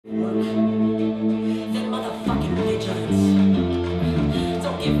work, then motherfucking vigilance.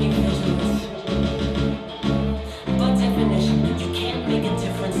 Don't give me vigilance. By definition, you can't make a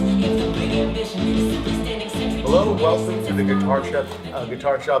difference if the big ambition is simply standing sentry. Hello, welcome to the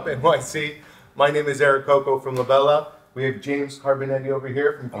Guitar Shop NYC. My name is Eric Cocco from La Bella. We have James Carbonetti over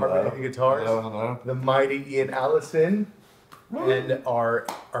here from Carbonetti Guitars. Hello, hello. The mighty Ian Allison. And our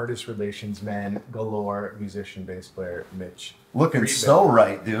artist relations man galore, musician, bass player, Mitch. Looking Friedman. So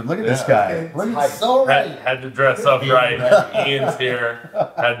right, dude. Look at this guy. Looking so right. Had to dress up right. Ian's here.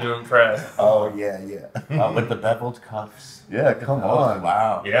 Had to impress. Oh, yeah. With the beveled cuffs. Yeah, come on.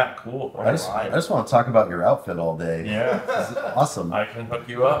 Wow. Yeah, cool. I just want to talk about your outfit all day. Yeah. This is awesome. I can hook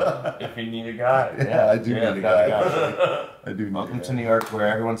you up if you need a guy. Yeah, I do need a guy. I do need Welcome a guy. to New York, where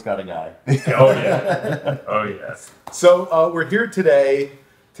everyone's got a guy. Oh, yeah. Oh, yes. So we're here today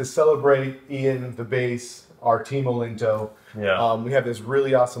to celebrate Ian, the bass, our team Olinto. Yeah. We have this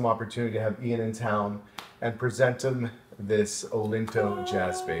really awesome opportunity to have Ian in town and present him this Olinto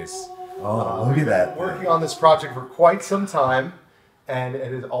jazz bass. Oh, look at that. Working on this project for quite some time, and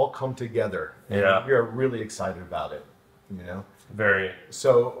it has all come together. Yeah. We are really excited about it, you know? Very.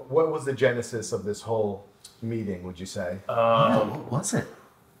 So what was the genesis of this whole meeting, would you say? What was it?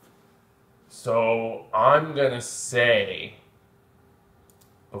 So I'm going to say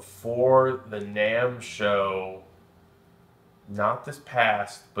before the NAMM show, not this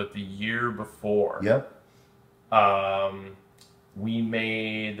past, but the year before. Yep. We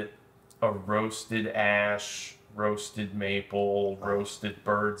made a roasted ash, roasted maple, roasted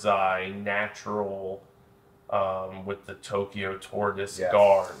bird's eye, natural, with the Tokyo tortoise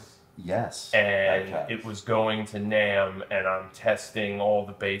guard. Yes. And Okay. it was going to NAMM, and I'm testing all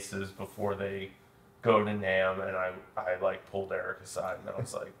the bases before they go to NAMM, and I like pulled Eric aside, and I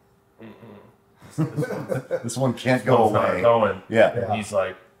was like, This one can't go it's not away. going. Yeah. And he's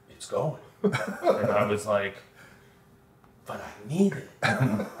like, it's going. And I was like, but I need it.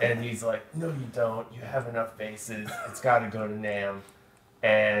 And he's like, no, you don't. You have enough bases. It's got to go to NAMM.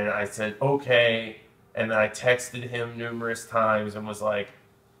 And I said, okay. And then I texted him numerous times and was like,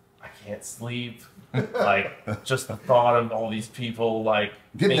 I can't sleep. Like, just the thought of all these people, like,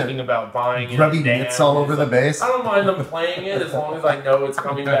 thinking about buying it. Rubbing mitts all over the bass. I don't mind them playing it as long as I know it's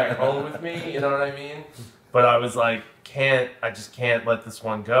coming back home with me. You know what I mean? But I was like, I just can't let this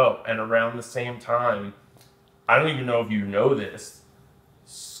one go. And around the same time, I don't even know if you know this,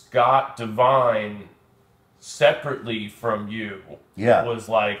 Scott Devine, separately from you, was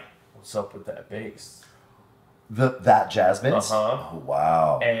like, what's up with that bass? That jazz bass? Uh-huh. Oh,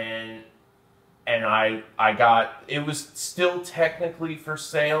 wow. And I got, it was still technically for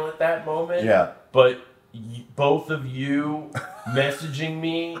sale at that moment. Yeah. But both of you messaging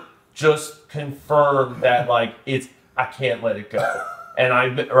me just confirmed that, like, I can't let it go. And I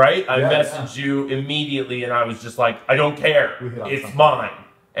messaged you immediately, and I was just like, I don't care. It's mine.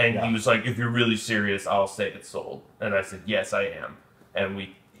 And he was like, if you're really serious, I'll say it's sold. And I said, yes, I am. And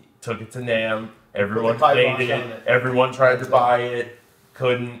we took it to NAMM. Everyone paid it. Everyone tried to buy it.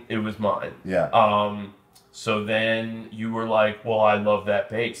 Couldn't. It was mine. Yeah. So then you were like, well, I love that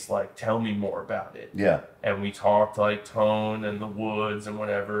bass. Like, tell me more about it. Yeah. And we talked, like, tone and the woods and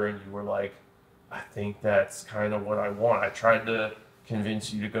whatever. And you were like, I think that's kind of what I want. I tried to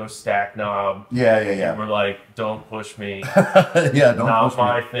convince you to go stack knob. Yeah. You were like, don't push me. Yeah, don't Not push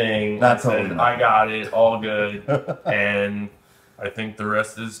my me. thing. That's I said, totally I got it, all good. And I think the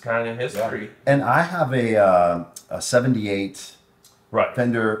rest is kind of history. And I have a 78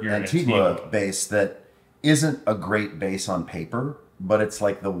 Fender Antigua bass that isn't a great bass on paper, but it's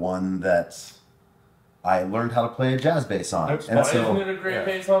like the one that I learned how to play a jazz bass on. Why isn't it a great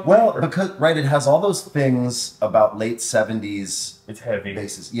bass on paper? Well, because it has all those things about late 70s. It's heavy.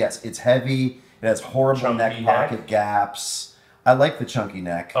 Basses. Yes, it's heavy. It has horrible Chunky neck pocket gaps. I like the chunky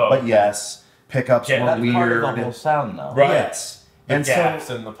neck, Oh, but yes, pickups were That's weird. part of the whole sound, though. Right. Yes. The And gaps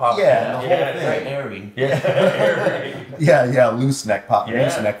so, in the pocket. yeah, the whole Yeah, it's thing. very airy. Yeah. loose neck pop,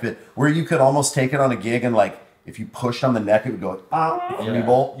 loose neck fit, where you could almost take it on a gig and like if you pushed on the neck, it would go free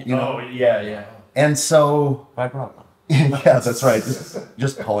bolt, you know. Oh, yeah. And so, Vibrato. yeah, that's right.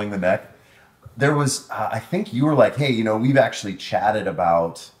 Just pulling the neck. There was, I think you were like, hey, you know, we've actually chatted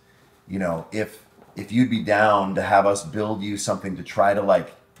about, you know, if you'd be down to have us build you something to try to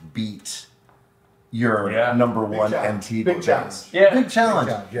like beat your number one MT Big challenge. Yeah. Big challenge.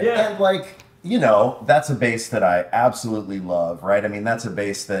 Yeah. And like, you know, that's a bass that I absolutely love, right? I mean, that's a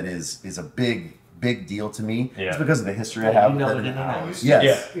bass that is a big deal to me. Yeah. It's because of the history I have You know with it it. in and out. Yes.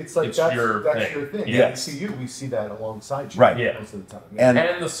 Yeah. It's like It's that's your your thing. thing. Yeah. We see you, we see that alongside you Right. Yeah. most of the time. And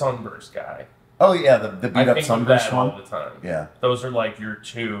And the Sunburst guy. Oh yeah, the beat I up think of sunburst that all one. the time. Yeah. Those are like your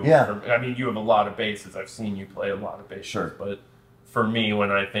two. Yeah. I mean, you have a lot of basses. I've seen you play a lot of basses. Sure. But for me,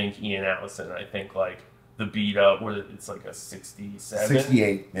 when I think Ian Allison, I think like the beat up where it's like a 67.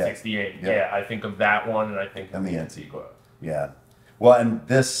 68. Yeah. 68. Yeah. Yeah. I think of that one, and I think of And the the Antigua. Yeah. Well, and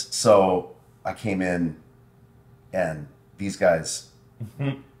this, so I came in and these guys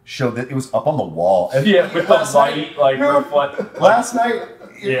showed that it was up on the wall. And Yeah, with the last night- light, like, reflect. Last night,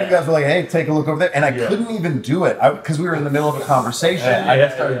 Yeah. you guys were like, hey, take a look over there. And I Yeah. couldn't even do it because we were in the middle of a conversation. Yeah, I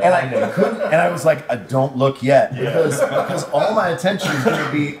just started And I couldn't, and I was like, don't look yet, because all my attention is going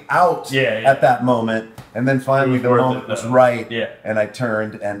to be out Yeah. at that moment. And then finally, It was the worth moment it, was though. right, Yeah. and I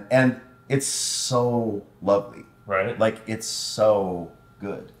turned, and it's so lovely. Right? Like, it's so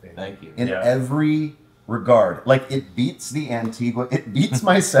good Thank you. in Yeah. every regard. Like, it beats the Antigua, it beats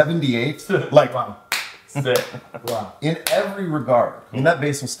my 78, like, Sick. Wow. in every regard. I mean, that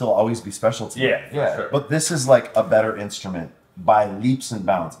bass will still always be special to me. Yeah, for Yeah. sure. But this is like a better instrument by leaps and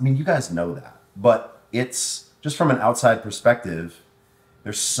bounds. I mean, you guys know that. But it's just from an outside perspective,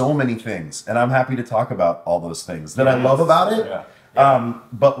 there's so many things. And I'm happy to talk about all those things that I love about it. Yeah.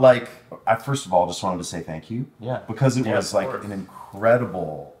 But like, I first of all just wanted to say thank you. Yeah. Because it Yeah, was of like course. an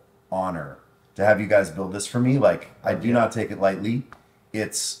incredible honor to have you guys build this for me. Like, I do not take it lightly.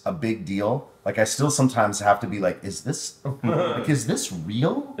 It's a big deal. Like, I still sometimes have to be like, is this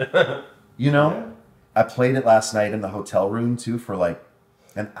real? You know? I played it last night in the hotel room too for like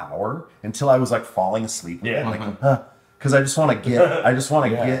an hour until I was like falling asleep. Yeah. Like, because I just want to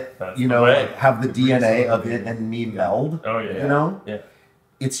get, That's you the know, way. like, have the DNA of it and me meld. Oh, yeah. You know? Yeah.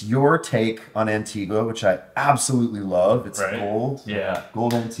 It's your take on Antigua, which I absolutely love. It's Right. gold. Yeah.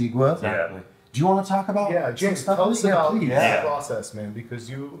 Gold Antigua. Yeah. Do you want to talk about Yeah, some James, stuff? tell us Yeah, about please. the Yeah. process, man, because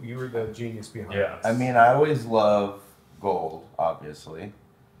you were the genius behind Yeah. this. I mean, I always love gold, obviously.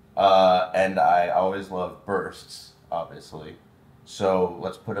 And I always love bursts, obviously. So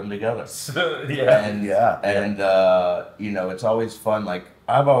let's put them together. Yeah. And you know, it's always fun. Like,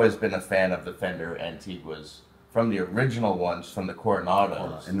 I've always been a fan of the Fender Antiguas from the original ones from the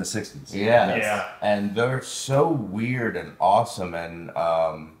Coronados. In the 60s. Yeah. Yeah. And they're so weird and awesome, and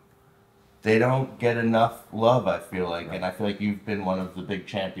they don't get enough love, I feel like. And I feel like you've been one of the big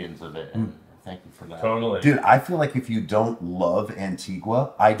champions of it. And thank you for that. Totally. Dude, I feel like if you don't love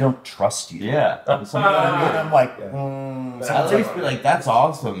Antigua, I don't trust you. Yeah. You know what I mean? I'm like, At least be like, that's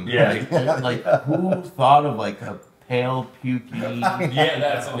awesome. Yeah. Like who thought of like a pale, pukey Yeah,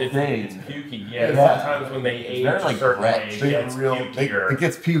 that's it's thing? pukey. Yeah, Yeah. sometimes when they age very, a like, certain red. way, it they gets real, pukier. it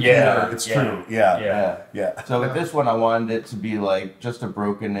gets pukier. Yeah, It's yeah, true. Yeah. Yeah. Yeah. So with this one, I wanted it to be like just a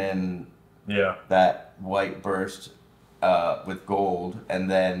broken in Yeah. that white burst with gold, and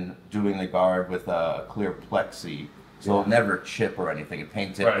then doing the guard with a clear plexi, so it'll never chip or anything. It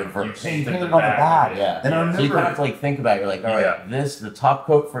paints it Right. reverse. You paint paint it the on the back. Yeah. And I So you remember- kind of have to like think about it. You're like, all right, Yeah. this the top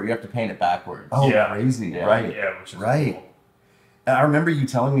coat for you have to paint it backwards. Oh, Yeah. crazy. Yeah. Right. Yeah, which is Right. cool. And I remember you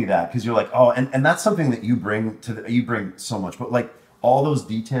telling me that because you're like, oh, and that's something that you bring to you bring so much, but like all those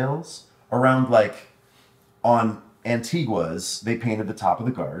details around like on Antiguas, they painted the top of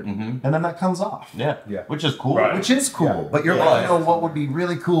the guard, and then that comes off. Yeah, Yeah. which is cool. Right. Which is cool, Yeah. but you're Yeah. like, you know, what would be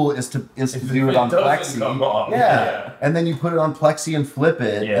really cool is to If do it it on doesn't plexi. come off, Yeah. yeah. And then you put it on plexi and flip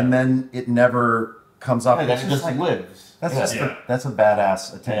it, Yeah. and then it never comes off. Yeah, It's that just like- lives. That's yeah. just Yeah. that's a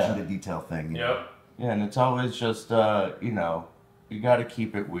badass attention Yeah. to detail thing. you know? Yep. Yeah, and it's always just you know, you got to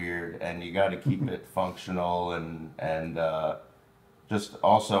keep it weird, and you got to keep it functional, and just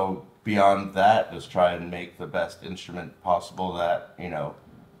also beyond that, just try and make the best instrument possible that, you know,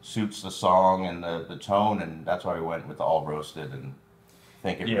 suits the song and the tone, and that's why we went with all roasted, and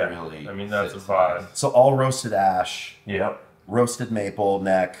think it Yeah. really. I mean, that's a fits vibe. nice. So all roasted ash, Yep. roasted maple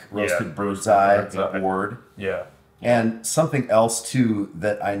neck, roasted Yeah, bird's roasted eye, bird's eye. board. Yeah. And something else too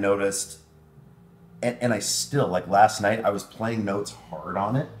that I noticed, and I still like last night I was playing notes hard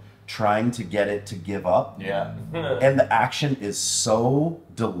on it, trying to get it to give up. Yeah. And the action is so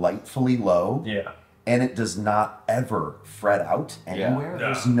delightfully low, Yeah. and it does not ever fret out anywhere. No.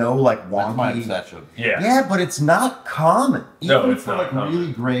 There's no like That's my wonky. obsession. Yeah. Yeah, but it's not common. No, Even it's for not like common.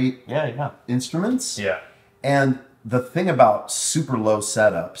 really great Yeah, yeah. instruments. Yeah. And the thing about super low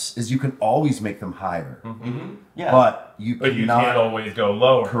setups is you can always make them higher, Mm-hmm. Yeah. but you But you cannot. can't always go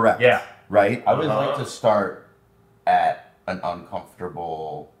lower. Correct. Yeah. Right. I always like Uh-huh. to start at an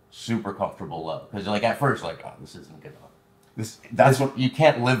uncomfortable, super comfortable low, because like at first, like, oh, this isn't good enough. That's what You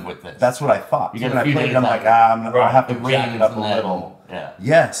can't live with this. that's what I thought. You So get when a I few played it, days I'm out. like, I'll Right. have to it jack rains it up a and then- little. Yeah.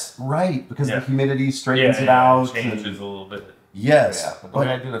 Yes, right, because Yeah. the humidity Yeah. straightens it Yeah. out. Changes and- a little bit. yes, Yeah, but the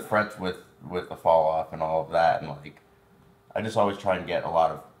way I do the frets with the fall off and all of that, and like, I just always try and get a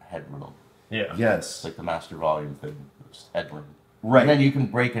lot of headroom. Yeah. Yes. It's like the master volume thing, it's headwind. Right. And then you can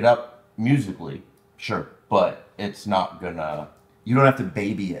break it up musically, Sure. but it's not gonna. You don't have to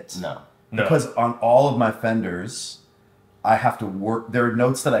baby it. No. No. Because on all of my Fenders, I have to work. There are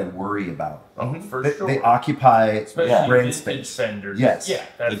notes that I worry about. Oh, for They, sure. they occupy Especially brain vintage space. Fenders. Yes. Yeah,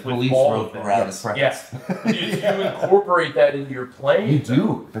 that's The with police all rope of them. around Yes. the frets. Yeah. You incorporate that into your playing. You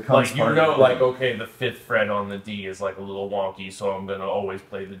do. It becomes Like, you part know, of the like, thing. okay, the 5th fret on the D is like a little wonky, so I'm going to always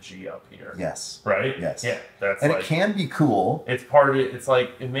play the G up here. Yes. Right? Yes. Yeah, that's And like, it can be cool. it's part of it. It's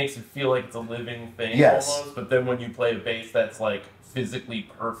like, it makes it feel like it's a living thing Yes. almost, but then when you play a bass that's like physically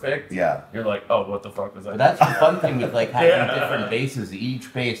perfect, Yeah. you're like, oh, what the fuck was I But that's the fun thing with like having Yeah. different basses.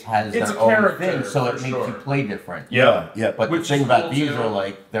 Each bass has It's their a own character, thing, so it for makes sure. you play different. Yeah. Yeah. But Which the thing is about cool, these too. are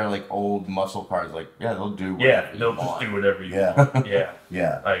like they're like old muscle cars. Like yeah, they'll do whatever Yeah, you they'll just want. do whatever you Yeah. want. Yeah,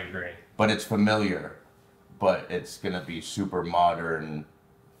 Yeah. I agree. But it's familiar, but it's gonna be super modern,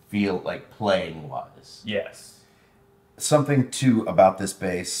 feel like playing wise. Yes. Something too about this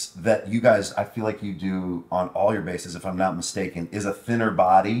bass that you guys, I feel like you do on all your basses, if I'm not mistaken, is a thinner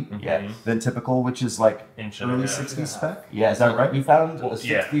body Yes. than typical, which is like Inch and a early half. 60s spec. Yeah, Is that right? We found Well, a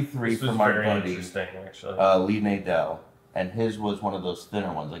 63 This was from our very buddy interesting, actually. Lee Nadell, and his was one of those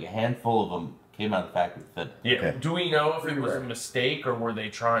thinner ones. Like a handful of them came out of the factory thin. Yeah. Okay. Do we know if it was a rare. mistake or were they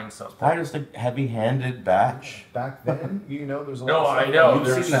trying something? Probably just a heavy-handed batch. Back then, there's a lot No, of I stuff know. out there. You've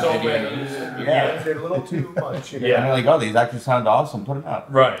There's seen so that video. many. Yeah, they're a little too much. Yeah. And they're like, oh, these actually sound awesome. Put them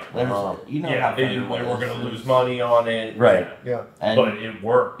out. Right. There's, you know Yeah, how they Fender were works. going to lose money on it. Right. Yeah. And But it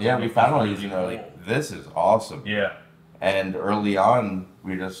worked. yeah, we It found was one of these, you know, really like this is awesome. cool. Yeah. And early on,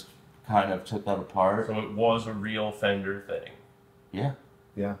 we just kind of took that apart. So it was a real Fender thing. Yeah.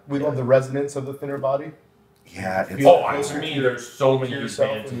 Yeah. We love the resonance of the thinner body. Yeah. It's, Feel To me, there's so many yourself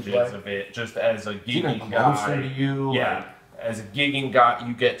when you advantages play. of it. Just as a It's even gigging closer to guy. you. Yeah. As a gigging guy,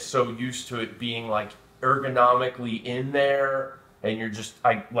 you get so used to it being like ergonomically in there, and you're just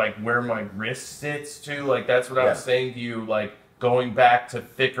like where my wrist sits too. Like that's what I was Yeah. saying to you. Like going back to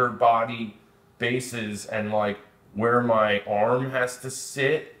thicker body basses and like where my arm has to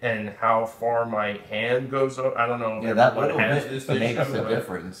sit and how far my hand goes up. I don't know if Yeah, that everyone little has bit this makes issue, a but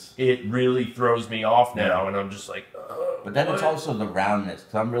difference. it really throws me off now, and I'm just like. But then it's what? also the roundness,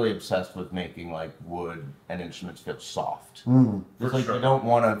 because I'm really obsessed with making like wood and instruments feel soft. Mm. It's For like sure. you don't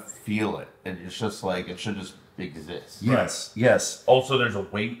want to feel it. It's just like it should just exist. yes. Yes. Also, there's a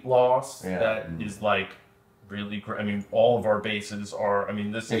weight loss Yeah. that is like really. I mean, all of our bases are. I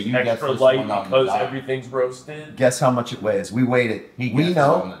mean, this Yeah, is you guessed extra this light one on the because dot. everything's roasted. Guess how much it weighs? We weighed it. He We gets it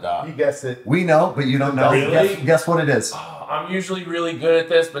on know. the dot. You guessed it. We know, but you don't know. Really? Guess what it is. Oh, I'm usually really good at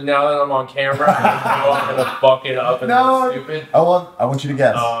this, but now that I'm on camera, I know I'm gonna fuck it up and No. look stupid. I want you to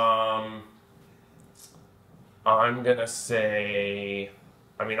guess. I'm gonna say.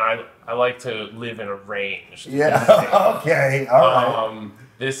 I mean, I like to live in a range. yeah. Okay. All right.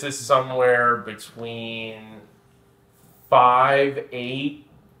 This is somewhere between 5'8"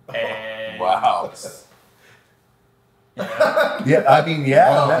 and Wow. Yeah. I mean,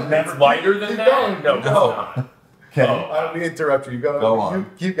 yeah. It's lighter than Keep that. going. No, it's No. not. Okay. Oh. I don't mean to interrupt you. Go on. You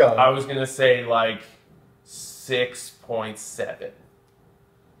keep going. I was gonna say like 6.7.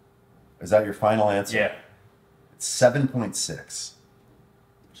 Is that your final answer? Yeah. It's 7.6.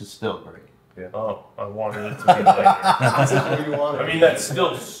 Which is still great. Oh, I wanted it to be lighter. That's what you want. I mean, that's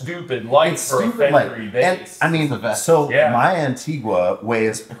still stupid light It's for stupid a light. Fendery And bass. I mean, It's the best. so Yeah. my Antigua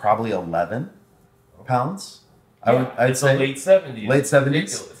weighs probably 11 pounds. I'd it's say. the late 70s. Late It's 70s?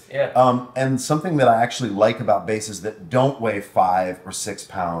 ridiculous. Yeah. And something that I actually like about basses that don't weigh 5 or 6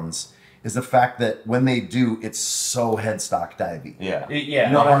 pounds is the fact that when they do, it's so headstock divey. Yeah. Yeah.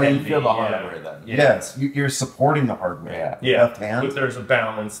 You know what I mean? You feel the Yeah. hardware then. Yeah. Yes, you're supporting the hardware. Yeah. with Yeah, left hand. but there's a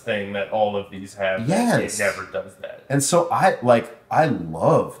balance thing that all of these have. Yes. It never does that. And so I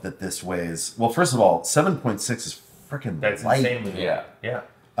love that this weighs. Well, first of all, 7.6 is freaking That's light. insanely Yeah. Yeah.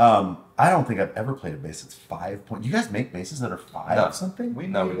 I don't think I've ever played a bass that's 5 point. You guys make basses that are 5 No. or something? We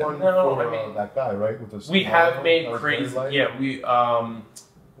No, made we one don't. for No, I mean- that guy, right? With the We have small made arcade crazy. light, Yeah, we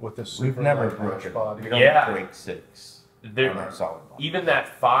with the We've super never light broken. brush body. We don't Yeah. break 6 there on our solid body. even that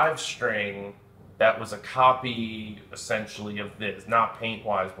 5-string that was a copy essentially of this, not paint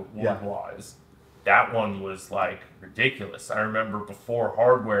wise but Yeah. wood wise. That one was like ridiculous. I remember before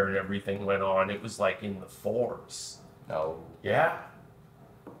hardware and everything went on, it was like in the 4s. No. Yeah.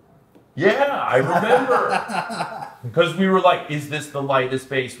 Yeah, I remember. Because we were like, is this the lightest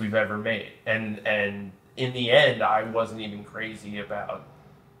bass we've ever made? And in the end, I wasn't even crazy about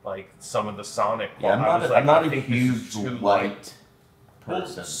like some of the sonic. Yeah, I was I'm not I a think this is huge too light Well,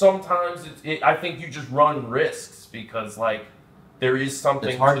 person. sometimes I think you just run risks because like there is something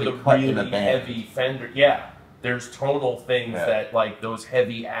It's hard to to the cut in a really band. heavy Fender. Yeah, there's tonal things Yeah. that like those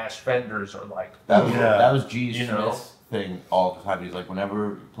heavy ash Fenders are like. That was G's You know? Smith's thing all the time. He's like, whenever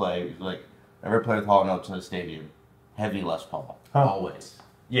you play, he's like, never play with Hall Notes in the stadium. Heavy Les Paul, always.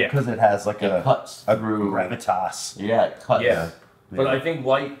 Yeah, Because it has like It cuts a through. gravitas. Yeah, it cuts. yeah. But I think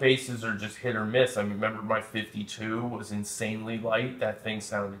light basses are just hit or miss. I remember my 52 was insanely light. That thing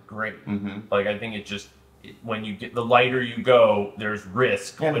sounded great. Like I think when you get the lighter you go, there's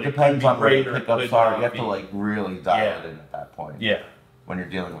risk. Yeah, but it depends on where great the or it pickups could are. not You have be. to like really dial Yeah. it in at that point. Yeah. When you're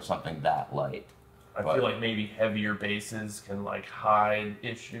dealing with something that light. I feel like maybe heavier basses can like hide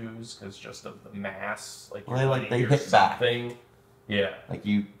issues because just of the mass. Like Well, you're they gonna hear hit back. something. Yeah. Like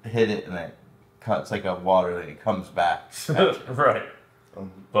you hit it and it cuts like a water that it comes back. Right.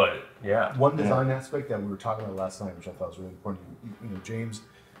 But yeah. One design aspect that we were talking about last night, which I thought was really important, you know, James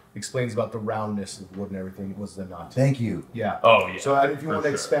explains about the roundness of the wood and everything, was the nut. Thank you. Yeah. Oh yeah. So if you for want to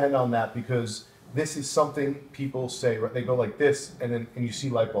sure. expand on that, because this is something people say, right? They go like this, and you see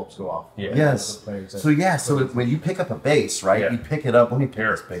light bulbs go off. Yeah. right? Yes. The players say- So when you pick up a bass, right? Yeah. You pick it up. Let me pick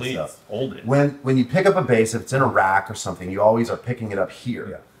Here, this bass please up. hold it. When you pick up a bass, if it's in a rack or something, you always are picking it up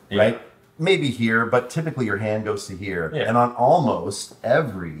here, Yeah. right? Yeah. Maybe here, but typically your hand goes to here. Yeah. And on almost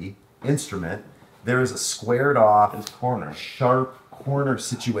every instrument, there is a squared off, This corner. sharp corner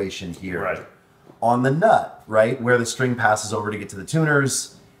situation here. Right. On the nut, right, where the string passes over to get to the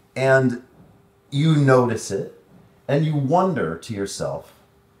tuners, and you notice it, and you wonder to yourself,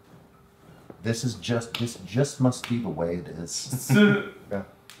 this just must be the way it is. Yeah.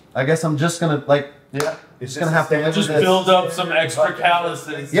 I guess I'm just gonna It's just gonna have to live Just with this. build up some extra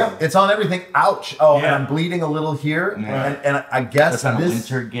calluses. Yeah, it's on everything. Ouch! Oh, and Yeah. I'm bleeding a little here, Yeah. and I guess That's on a this.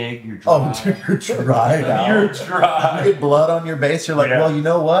 winter gig. You're dry. Oh, you're dried out. You're You dry. get blood on your bass. You're like, Yeah. well, you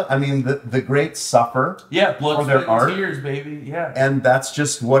know what? I mean, the greats suffer, Yeah, For blood, their sweat, art. and tears, baby. Yeah. and that's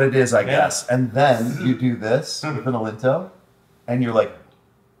just what it is, I Yeah. guess. And then you do this with an Olinto, and you're like,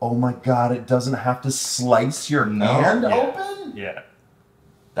 oh my god, it doesn't have to slice your hand Yeah. open. Yeah.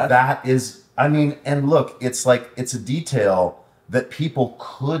 That is, I mean, and look, it's like it's a detail that people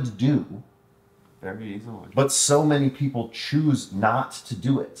could do, Very easily. but so many people choose not to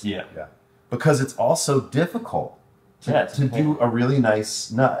do it. Yeah. Yeah. Because it's also difficult to do a really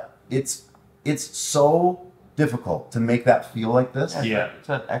nice nut. It's so difficult to make that feel like this. Yeah. It's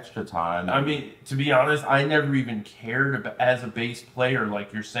that extra time. I mean, to be honest, I never even cared about as a bass player,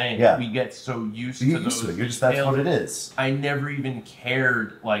 like you're saying. Yeah. We get so used So you're to used those to it. You're just that's details. what it is. I never even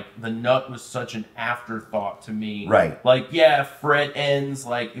cared. Like the nut was such an afterthought to me. Right. Like yeah, fret ends.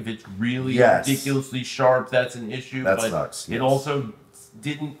 Like if it's really Yes. ridiculously sharp, that's an issue. That but sucks, it yes. also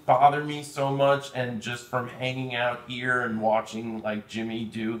didn't bother me so much. And just from hanging out here and watching like Jimmy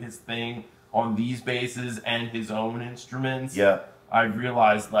do his thing on these basses and his own instruments. Yeah. I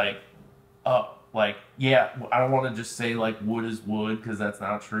realized I don't want to just say like wood is wood because that's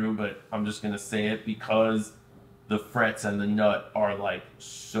not true, but I'm just gonna say it because the frets and the nut are like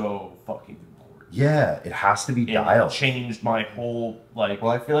so fucking important. Yeah, it has to be It dialed. changed my whole like.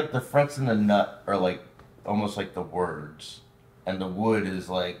 Well, I feel like the frets in the nut are like almost like the words, and the wood is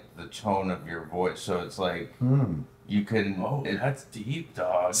like the tone of your voice. So it's like you can. Oh, that's deep,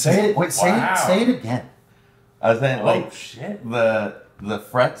 dog. Say it. Wait. Wow. Say it again. I was saying Oh like shit. the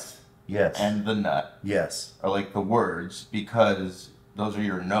frets Yes. and the nut yes. are like the words because those are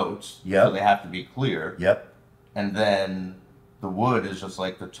your notes. Yep. So they have to be clear. Yep. And then the wood is just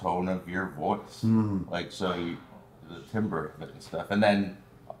like the tone of your voice. Like so the timbre of it and stuff. And then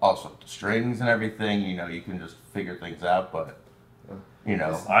also the strings and everything, you know, you can just figure things out, but you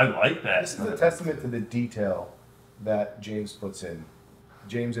know. I like that. This is a testament to the detail that James puts in.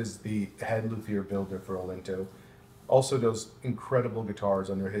 James is the head luthier builder for Olinto. Also does incredible guitars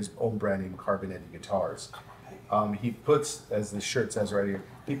under his own brand name, Carbonetti Guitars. He puts, as the shirt says right here,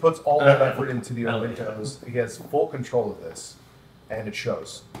 he puts all that effort into the Olintos. He has full control of this, and it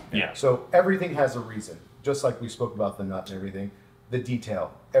shows. Yeah. So everything has a reason. Just like we spoke about the nut and everything, the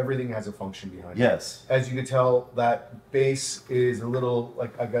detail, everything has a function behind it. Yes. As you can tell, that bass is a little,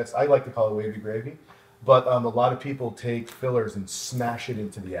 like, I guess, I like to call it wavy gravy. But a lot of people take fillers and smash it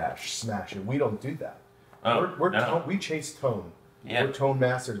into the ash, smash it. We don't do that. Oh, no. We chase tone. Yeah. We're tone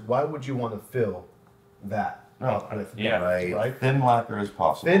masters. Why would you want to fill that up with yeah. Right. Thin lacquer is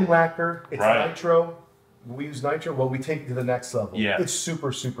possible. thin lacquer? It's Right. nitro. We use nitro. Well, we take it to the next level. Yeah. It's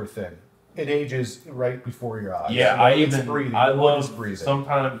super, super thin. it ages right before your eyes. Yeah, It's breathing. I The wood is love breathing.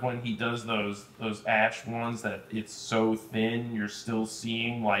 sometimes when he does those ash ones that it's so thin you're still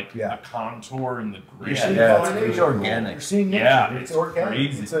seeing like Yeah. the contour and the grit. Yeah, it's You're really organic. seeing nature. Yeah, it's it's organic.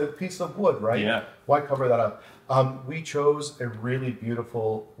 crazy. It's a piece of wood, right? Yeah. Why cover that up? We chose a really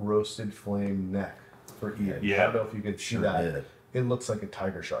beautiful roasted flame neck for Ian. I Yeah. don't know if you could see Sure that. did. It looks like a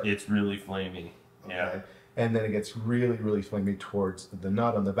tiger shark. It's really flamey. Yeah. Okay? And then it gets really, really flamey towards the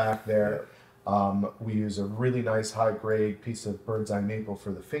nut on the back there. We use a really nice high grade piece of bird's eye maple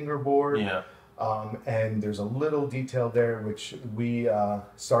for the fingerboard. Yeah. And there's a little detail there which we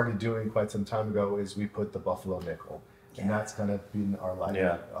started doing quite some time ago is we put the buffalo nickel. And that's kind of been our lighting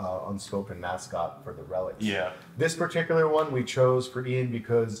unspoken mascot for the relics. Yeah. This particular one we chose for Ian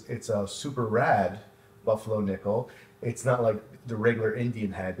because it's a super rad buffalo nickel. It's not like the regular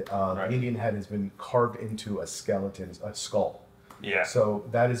Indian head. Right. The Indian head has been carved into a skeleton, a skull. Yeah. So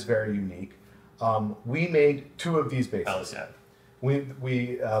that is very unique. We made 2 of these bases. Hell yeah.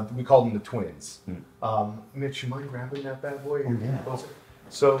 We call them the twins. Mitch, you mind grabbing that bad boy? yeah.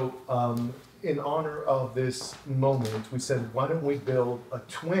 So in honor of this moment, we said, why don't we build a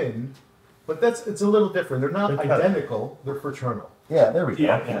twin? But it's a little different. They're not identical. They're fraternal. Yeah, there we go.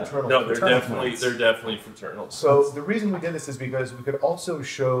 Yeah. Fraternal- No, they're fraternal definitely twins. they're definitely fraternal. So the reason we did this is because we could also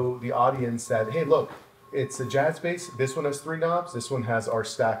show the audience that, hey, look, it's a jazz bass. This one has 3 knobs. This one has our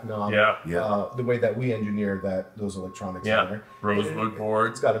stack knob. Yeah. Yeah. The way that we engineer those electronics in Yeah. there. Rosewood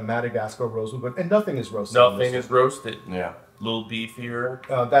boards. It's got a Madagascar rosewood, but and nothing is roasted. on Nothing this is roasted. Yeah. A little beefier.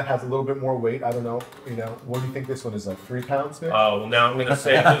 one. That has a little bit more weight. I don't know. What do you think this one is like? 3 pounds, Mitch? Oh, well, now I'm gonna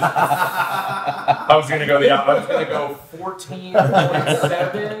say this. I was gonna go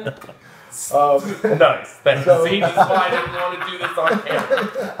 14.7. Nice. Thanks. So- See, this is why I didn't want to do this on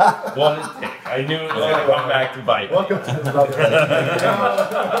camera. One take. I knew it was gonna come back to bite me. Welcome to the brother.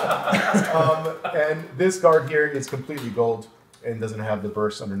 And this guard here is completely gold and doesn't have the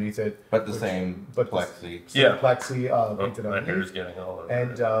burst underneath it. But the same but the- plexi. Yeah. Plexi Oh, painted my hair's underneath. getting all over.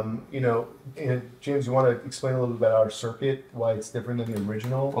 And it. James, you want to explain a little bit about our circuit, why it's different than the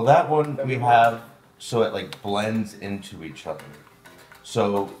original? Well, that one we have so it like blends into each other.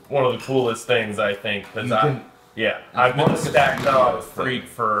 So One of the coolest things I think because You can- I've been a one of the stacked knob things. freak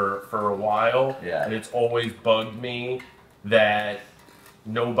for a while. Yeah. And it's always bugged me that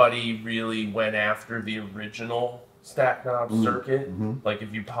nobody really went after the original stack knob circuit. Like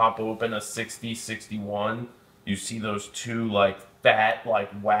if you pop open a 60, 61, you see those 2 like fat like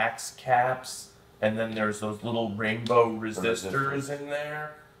wax caps, and then there's those little rainbow resistors in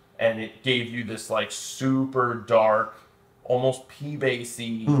there, and it gave you this like super dark, almost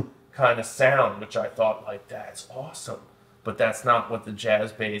P-bassy kind of sound, which I thought like that's awesome. But that's not what the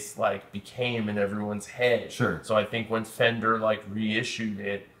jazz bass like became in everyone's head. Sure. So I think when Fender like reissued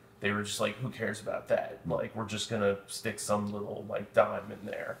it, they were just like, who cares about that? Like, we're just gonna stick some little like dime in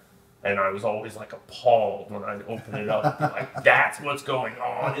there. And I was always like appalled when I'd open it up, like that's what's going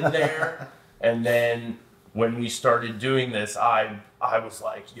on in there. And then when we started doing this, I was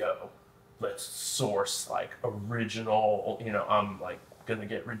like, yo, let's source like original, I'm like gonna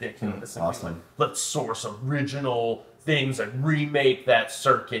get ridiculous. And be Awesome. like, let's source original things and remake that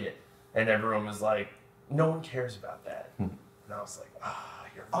circuit. And everyone was like, no one cares about that. And I was like,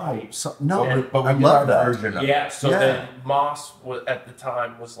 you're right. Oh, so, no, And- but we I did love our that. version of Yeah, so Yeah. then Moss at the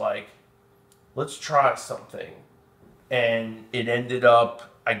time was like, let's try something. And it ended up,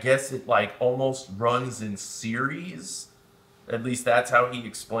 I guess it like almost runs in series. At least that's how he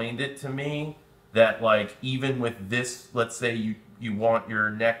explained it to me. That like even with this, let's say you want your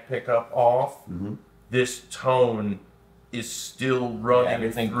neck pickup off, this tone is still running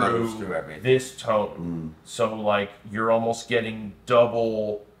everything goes through everything. this tone. So like you're almost getting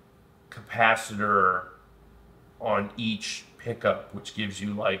double capacitor on each pickup, which gives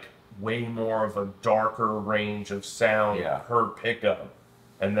you like way more of a darker range of sound Yeah. per pickup.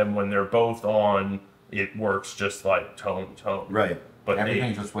 And then when they're both on, it works just like tone. Right. But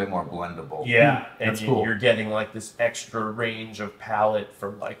Everything's just way more blendable. yeah, and that's cool. you're getting like this extra range of palette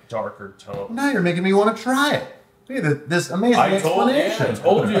for like darker tones. Now you're making me want to try it. Look at this amazing I told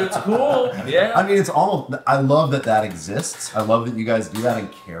explanation. you it's cool. Yeah. I mean, it's almost. I love that exists. I love that you guys do that and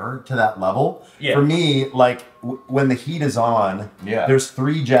care to that level. Yeah. For me, like when the heat is on, Yeah. there's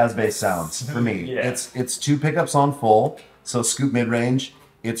 3 jazz bass sounds for me. Yeah. It's 2 pickups on full, so scoop mid range.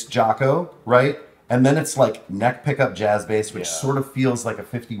 It's Jocko, right, and then it's like neck pickup jazz bass, which Yeah. sort of feels like a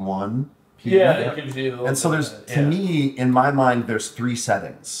 51. Yeah, it gives you a little And so bit there's, of- to me, in my mind, there's 3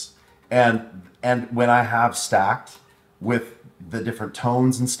 settings, and when I have stacked with the different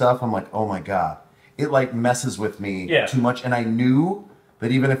tones and stuff, I'm like, oh my god, it like messes with me Yeah. too much. And I knew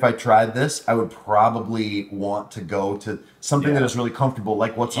that even if I tried this, I would probably want to go to something that is really comfortable,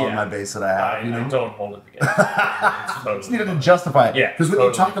 like what's on my base that I have. You know, don't hold it against me. It's totally just needed to fine. justify it. Yeah, because when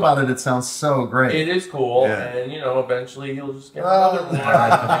totally you talk fine. about it, it sounds so great. It is cool, Yeah. and eventually you'll just get another one.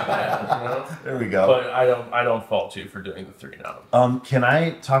 There we go. But I don't fault you for doing the 3 knob. Can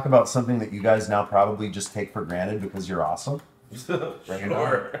I talk about something that you guys now probably just take for granted because you're awesome?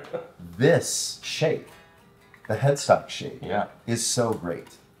 Sure. This shape, the headstock shape, Yeah. is so great.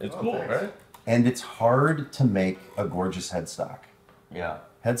 It's cool, right? And it's hard to make a gorgeous headstock. Yeah.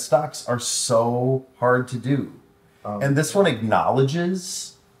 Headstocks are so hard to do. And this one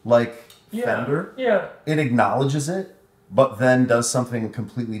acknowledges, like, Fender. Yeah. It acknowledges it, but then does something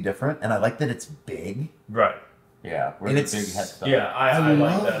completely different. And I like that it's big. Right. Yeah. We're And the it's- big head stuff. Yeah, I like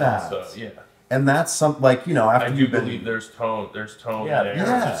love that, that. also. Yeah. And that's some, like, you know, after I do you've been... believe there's tone. There's tone Yeah, there.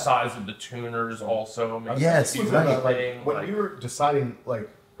 yeah. The size of the tuners also makes Yes, it right. Like, when we were deciding, like,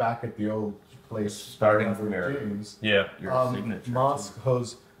 back at the old place, Starting from there. James, Yeah. Your signature. Moss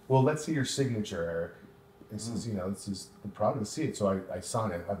goes, well, let's see your signature, Eric. This is, this is the product. Let's see it. So I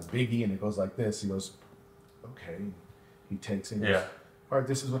sign it. I have a big E, and it goes like this. He goes, okay. He takes it. And Yeah. goes, all right,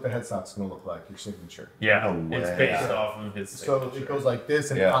 this is what the headstock's going to look like, your signature. Yeah. No It's way. based off of his So signature. it goes like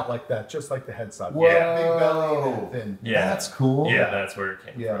this and Yeah. not like that, just like the headstock. Whoa. Big belly and thin. Yeah. That's cool. Yeah, that's where it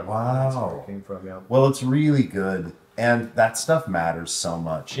came Yeah. from. That's where Wow. it came from, yeah. Well, it's really good. And that stuff matters so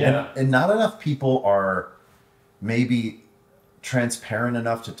much. Yeah. And not enough people are maybe transparent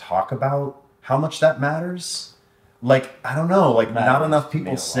enough to talk about how much that matters. Like, I don't know, like not Matters enough to me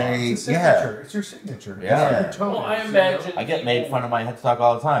people a lot. say, It's a yeah. signature. It's your signature. Yeah. It's your tone. Well, I It's, imagine I get made fun of my headstock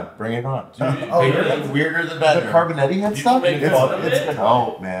all the time. Bring it on. Oh, Bigger really? the weirder the The better. Carbonetti headstock? make fun of it?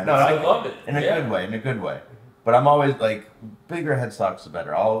 Oh, man. No, I love it. In a Yeah. good way, in a good way. But I'm always like, bigger headstocks the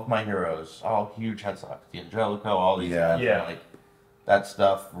better. All of my heroes, all huge headstocks. The Angelico, all these Yeah. guys. Yeah. Like, that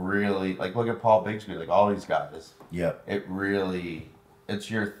stuff really, like, look at Paul Bigsby, like, all these guys. Yep. It really,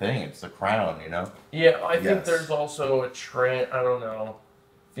 it's your thing. It's the crown, you know? Yeah, I think Yes. there's also a trend. I don't know.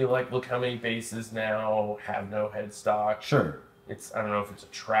 I feel like look how many bases now have no headstock. Sure. It's I don't know if it's a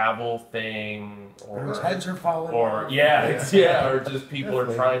travel thing or Those heads are falling or off. or just people are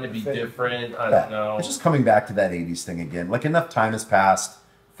Definitely. trying to be different. I don't know. It's just coming back to that 80s thing again. Like, enough time has passed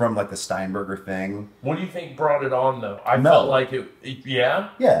from, like, the Steinberger thing. What do you think brought it on though? I No. felt like yeah.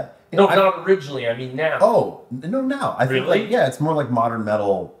 Yeah. No, I- not originally. I mean now. Oh, no, now. I think, Really? like, yeah, it's more like modern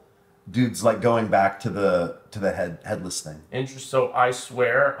metal dudes, like, going back to the headless thing. Interesting. So I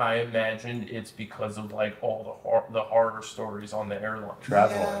swear, I imagined it's because of like all the horror stories on the airline.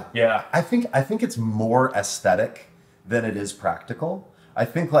 Traveling. Yeah. I think it's more aesthetic than it is practical. I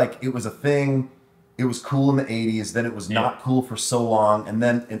think, like, it was a thing. It was cool in the 80s, then it was Yeah. not cool for so long, and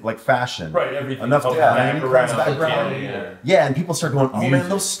then it, like fashion. Right. Everything Enough comes time back comes around. back around. Yeah. Yeah, and people start going, "Oh man, Music.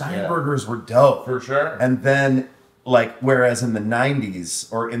 those Steinbergers were dope." For sure. And then, like, whereas in the 90s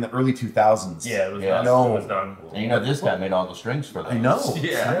or in the early 2000s, Yeah, it was Yeah. not, No. it was not cool. And you know, this guy made all the strings for that. I know. Yeah.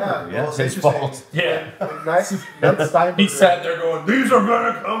 Yeah, Yeah, well, it's his interesting. fault. Yeah. Nice. Ned Steinberger. He sat there going, "These are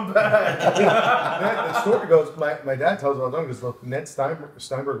gonna come back." The story goes, my dad tells me all the time, because look, Ned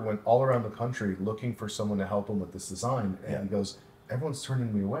Steinberg went all around the country looking for someone to help him with this design, and Yeah. he goes, everyone's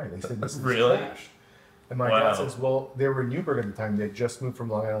turning me away. They said, this is Really? trash. And my Wow. dad says, well, they were in Newburgh at the time. They had just moved from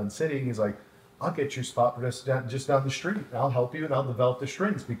Long Island City. And he's like, I'll get you a spot for this just down the street. I'll help you, and I'll develop the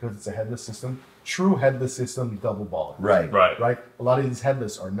strings, because it's a headless system, true headless system, double ball. Right. Right. Right? A lot of these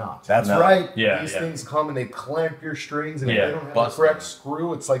headless are not. That's No. right. Yeah. These Yeah. things come and they clamp your strings, and Yeah, if they don't have bust the correct them.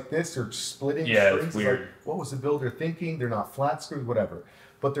 screw, it's like this. They're splitting Yeah, it's strings. weird. Like, what was the builder thinking? They're not flat screwed, whatever.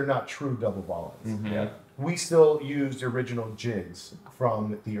 But they're not true double ballets. Yeah. We still use the original jigs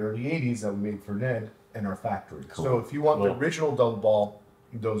from the early 80s that we made for Ned in our factory. Cool. So if you want Cool. the original double ball,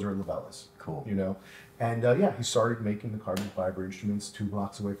 those are Lavellas. Cool. You know? And yeah, he started making the carbon fiber instruments 2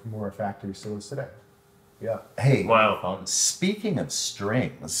 blocks away from where our factory still is today. Yeah. Hey, Wow. speaking of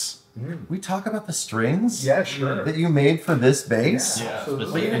strings, we talk about the strings Yeah, sure. that you made for this bass. Yeah, Yeah, absolutely.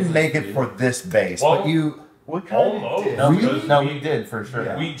 Well, you didn't make it for this bass, Well, but you. We kind of Almost. did. No, Really? no, we did for sure.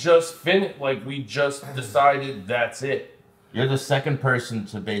 Yeah. We just finished. Like we just decided that's it. You're the second person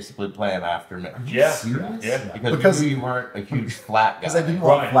to basically play him after me. Yeah. serious? Yeah. Because we knew you weren't a huge flat guy. Because I didn't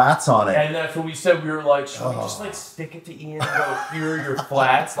want Right. flats on it. And that's what we said. We were like, should we just like stick it to Ian and go, here are your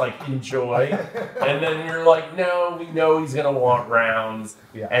flats, like enjoy. And then we were like, no, we know he's gonna want rounds.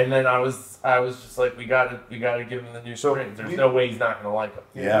 Yeah. And then I was just like, we gotta give him the new So strings. There's we- no way he's not gonna like them.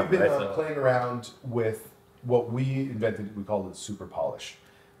 Yeah, we've been right. playing around with what we invented. We called it super polish.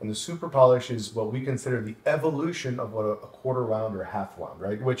 And the super polish is what we consider the evolution of what a quarter wound or a half wound,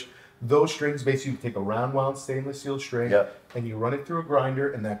 right? Which those strings basically take a round wound stainless steel string and you run it through a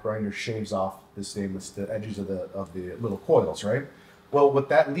grinder, and that grinder shaves off the edges of the little coils, right? Well, what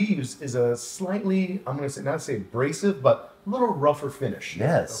that leaves is a slightly, I'm going to say, not say abrasive, but a little rougher finish.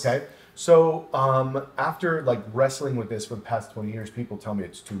 Yes. Okay. So after like wrestling with this for the past 20 years, people tell me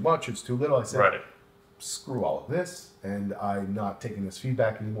it's too much, it's too little. I said, Right. screw all of this, and I'm not taking this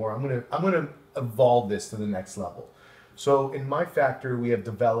feedback anymore. I'm gonna evolve this to the next level. So in my factory, we have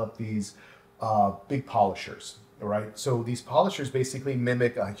developed these big polishers. All right. So these polishers basically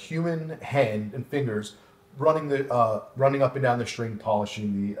mimic a human hand and fingers running up and down the string,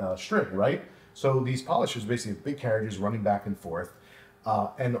 polishing the string. Right. So these polishers basically have big carriages running back and forth.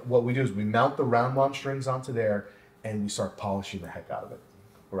 And what we do is we mount the round wound strings onto there, and we start polishing the heck out of it.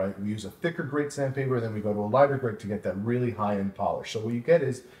 Right? We use a thicker grit sandpaper, then we go to a lighter grit to get that really high-end polish. So what you get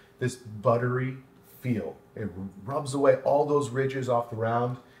is this buttery feel. It rubs away all those ridges off the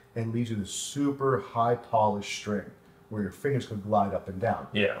round and leaves you this super high polished string where your fingers could glide up and down.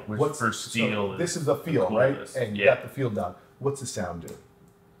 Yeah, which for steel this is the feel, coolness. right? And you got the feel down. What's the sound do?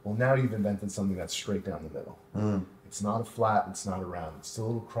 Well, now you've invented something that's straight down the middle. It's not a flat, it's not a round. It's still a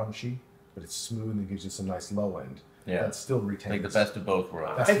little crunchy, but it's smooth and gives you some nice low end. Yeah. That still retains. Like the best of both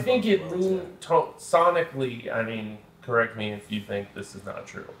worlds. I think it leans sonically. I mean, correct me if you think this is not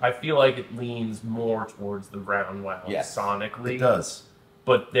true. I feel like it leans more towards the round wound sonically. It does.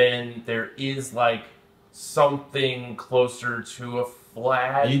 But then there is like something closer to a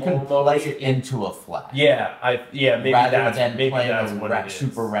flat. You can almost. play it into a flat. Yeah, maybe rather that's than maybe playing that's a what it is.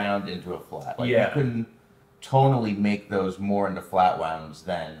 super round into a flat. Like Yeah. you can tonally make those more into flat wounds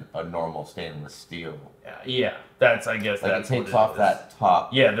than a normal stainless steel. Yeah, that's I guess Like that's it takes what off is. that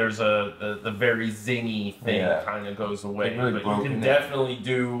top. Yeah, there's the very zingy thing Yeah. kind of goes away, It really but you broke can in. definitely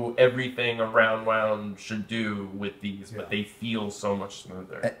do everything a round wound should do with these, but Yeah. they feel so much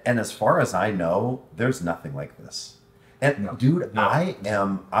smoother. And as far as I know, there's nothing like this. And No. dude, No.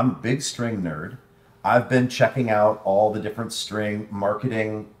 I'm a big string nerd. I've been checking out all the different string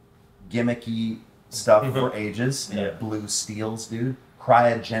marketing gimmicky stuff for ages. Yeah. Blue steels, dude.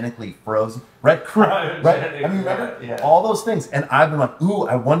 Cryogenically frozen. Right? Cryogenically, Right. I mean, remember? yeah. All those things. And I've been like, ooh,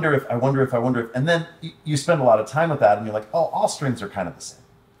 I wonder if. And then you spend a lot of time with that and you're like, oh, all strings are kind of the same.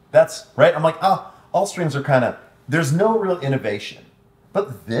 That's right. I'm like, oh, all strings are kind of, there's no real innovation.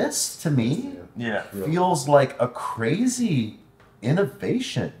 But this, to me, Yeah. feels like a crazy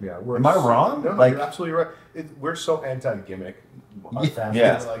innovation. Yeah, Am I wrong? No, Like, you're absolutely right. We're so anti-gimmick. Our family,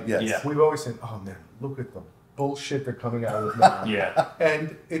 yes, like, yes. Yeah. We've always said, "Oh man, look at the bullshit they're coming out with now." Yeah.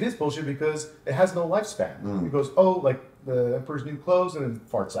 And it is bullshit because it has no lifespan. Mm. It goes, oh, like the Emperor's New Clothes, and then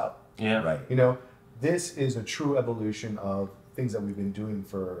farts out. Yeah. right. You know, this is a true evolution of things that we've been doing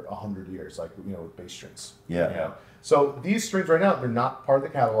for 100 years, like with bass strings. Yeah. You know? So these strings right now, they're not part of the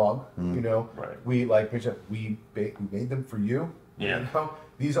catalog. Mm. You know, Right. we made them for you. Yeah. You know?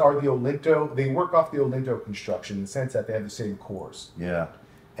 These are the Olinto. They work off the Olinto construction in the sense that they have the same cores, Yeah.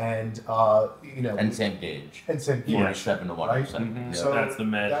 and And same gauge. and same Yeah. 47 to 1%. Mhm. So that's the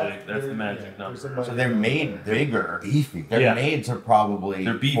magic. that- That's the there- magic yeah, number. there's a So they're made bigger. Beefy. Their Yeah. maids are probably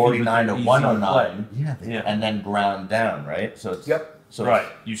They're beefy, 49 but to they're 109, Yeah. They, Yeah. and then ground down, right? So it's Yep. So Right.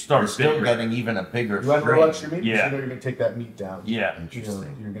 You start you're still bigger. getting even a bigger You want to know about string. your meat? Yeah. You know you're going to take that meat down. Yeah. You know,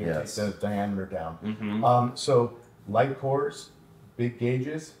 Interesting. you're going to Yes. take the diameter down. Mm-hmm. So light cores, big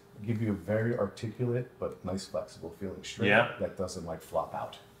gauges, give you a very articulate but nice flexible feeling string Yeah. that doesn't like flop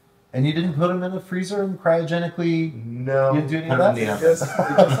out. and you didn't put them in the freezer and cryogenically. No, You do any Put of 'em in that? the they just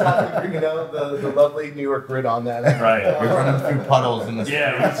have the lovely New York grid on that. Right. You're running through puddles in the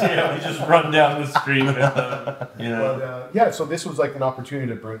Yeah, we just run down the street with them. You know. But yeah, so this was like an opportunity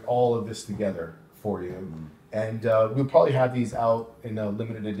to bring all of this together for you. And we'll probably have these out in a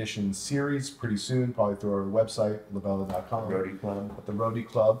limited edition series pretty soon, probably through our website, labella.com. Roadie Club. At the Roadie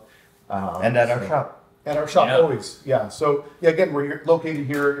Club. And at our shop. At our shop, Yeah. always. Yeah. So, yeah, again, we're located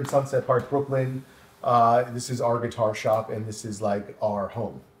here in Sunset Park, Brooklyn. This is our guitar shop, and this is like our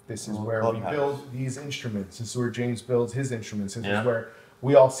home. This is where we clubhouse. build these instruments. This is where James builds his instruments. This Yeah. is where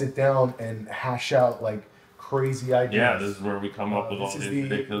we all sit down and hash out like crazy ideas. Yeah, this is where we come up with all This these is the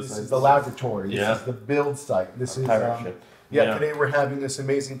ridiculous this is the laboratory. This Yeah. is the build site. This is Pirate Yeah. today we're having this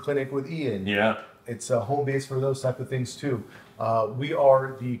amazing clinic with Ian. Yeah. It's a home base for those type of things too. We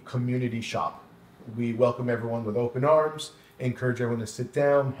are the community shop. We welcome everyone with open arms. Encourage everyone to sit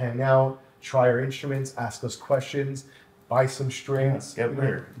down, hang out, try our instruments, ask us questions, buy some strings. Get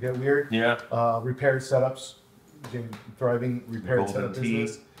weird. Get weird. Yeah. Repaired setups. Thriving repaired Golden setup tea.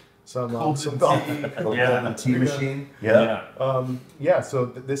 business. some Yeah. tea machine. Yeah. So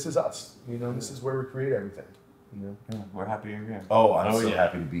this is us. You know, this is where we create everything. You know. Yeah, we're happy you're here. Oh, I'm Oh, so yeah.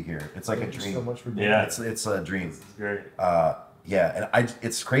 happy to be here. It's like Thank a you dream. so much for being Yeah. here. It's a dream. It's great. Yeah, and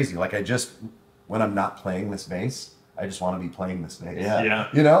it's crazy. Like when I'm not playing this bass, I just want to be playing this bass. Yeah. Yeah.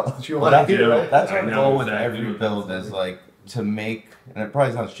 You know? You Well, wanna that's, do, right? that's I our know goal with exactly every what build that's is like to make, and it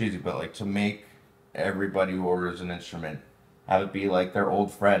probably sounds cheesy, but like to make everybody who orders an instrument have it be like their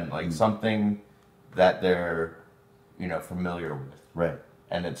old friend, like something that they're, familiar with, Right.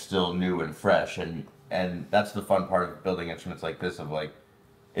 and it's still new and fresh, and that's the fun part of building instruments like this. Of like,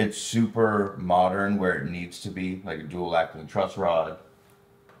 it's super modern where it needs to be, like a dual acting truss rod,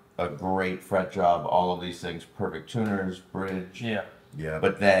 a great fret job, all of these things, perfect tuners, bridge. Yeah. Yeah.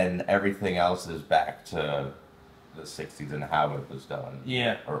 But then everything else is back to the 60s and how it was done.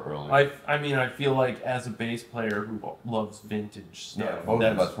 Yeah. Or earlier. I feel like as a bass player who loves vintage stuff, Yeah, both of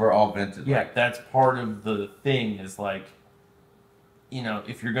that's- us, we're all vintage. Yeah, Like, that's part of the thing is like,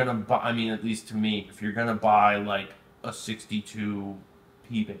 if you're gonna buy, at least to me, if you're gonna buy like a 62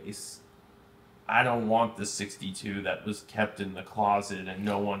 P bass, I don't want the 62 that was kept in the closet and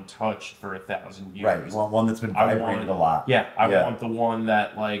no one touched for 1,000 years. Right. You want one that's been I vibrated want- a lot. Yeah, I Yeah. want the one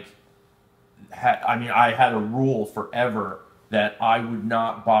that like, I had a rule forever that I would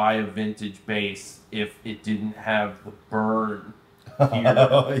not buy a vintage bass if it didn't have the burn here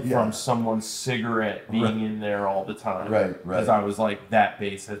Yeah. from someone's cigarette being Right. in there all the time. Right, right. Because I was like, that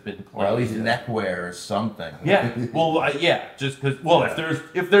bass has been or at least played. neckwear or something. Yeah, well, just because. Well,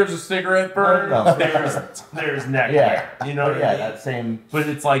 if there's a cigarette burn, No. there's neck. Yeah. You know But what I yeah, mean? that same. But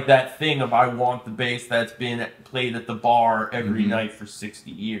it's like that thing of I want the bass that's been played at the bar every night for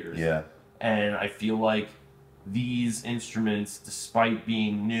 60 years. Yeah. And I feel like these instruments, despite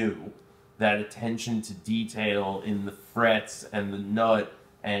being new, that attention to detail in the frets and the nut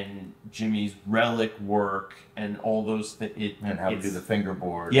and Jimmy's relic work and all those things. And how to do the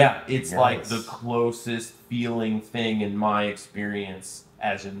fingerboard. Yeah, it's like Yes. the closest feeling thing in my experience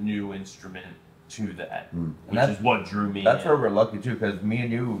as a new instrument to that, which that's- is what drew me That's in. where we're lucky too, because me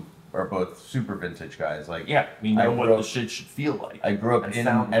and you are both super vintage guys. Like, Yeah, we I know what grew the up- shit should feel like. I grew up And in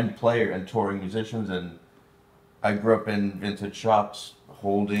sound and player and touring musicians, and I grew up in vintage shops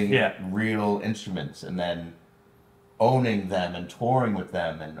holding Yeah. real instruments and then owning them and touring with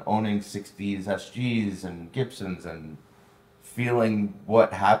them and owning 60s SGs and Gibsons and feeling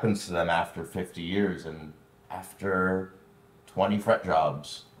what happens to them after 50 years and after 20 fret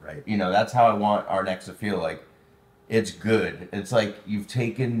jobs. Right. That's how I want our necks to feel. Like, it's good. It's like you've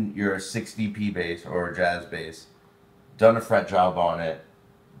taken your 60p bass or a jazz bass, done a fret job on it,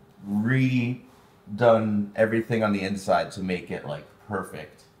 redone everything on the inside to make it like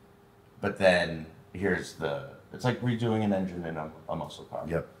perfect. But then it's like redoing an engine in a muscle car.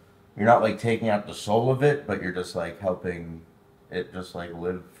 Yep. You're not like taking out the soul of it, but you're just like helping it just like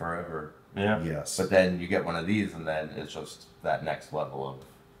live forever. Yeah. Yes. But then you get one of these, and then it's just that next level of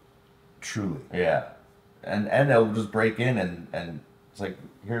Truly. yeah, and it'll just break in, and it's like,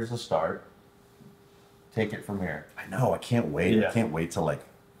 here's the start. Take it from here. I know. I can't wait. Yeah. I can't wait to like.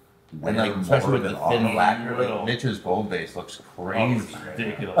 And wear like, more especially with of the it thin on. lacquer, Little. like Mitch's gold base looks Oh, crazy. it's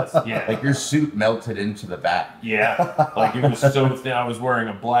ridiculous. Yeah. Like your suit melted into the back. Yeah, like it was so thin. I was wearing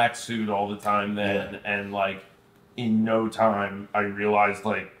a black suit all the time then, and like in no time, I realized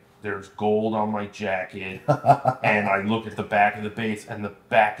like there's gold on my jacket, and I look at the back of the bass, and the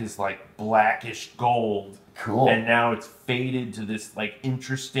back is like blackish gold. Cool. And now it's faded to this like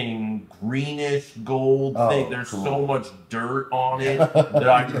interesting greenish gold Oh, thing. There's cool. so much dirt on it that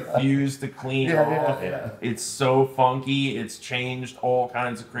I refuse to clean off. It's so funky. It's changed all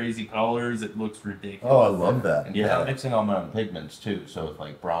kinds of crazy colors. It looks ridiculous. Oh, I love that. And Yeah. I'm mixing all my own pigments too, so it's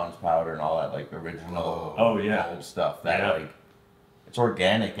like bronze powder and all that like original Oh, yeah. gold stuff that Yeah. like it's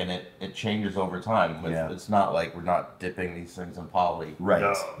organic and it changes over time. Yeah. It's not like we're not dipping these things in poly. Right.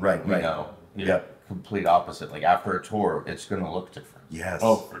 No. Right. You Right. know, Yeah. Yep. complete opposite. Like after a tour, it's gonna look different. Yes.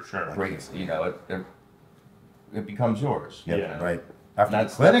 Oh, for sure. Great, it becomes yours. Yep. Yeah. Right. After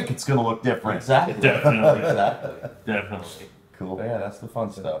That's- the clinic, it's gonna look different. Exactly. Definitely. Exactly. Definitely. Cool. But yeah, that's the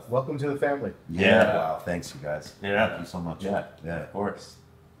fun stuff. Welcome to the family. Yeah. Yeah. Wow. Thanks, you guys. Yeah. Thank you so much. Yeah. Yeah. Of course.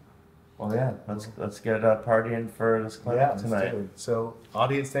 Well, yeah. Let's get partying for this clinic Yeah, let's tonight. do it. So,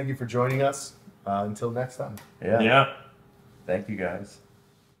 audience, thank you for joining us. Until next time. Yeah. Yeah. Thank you guys.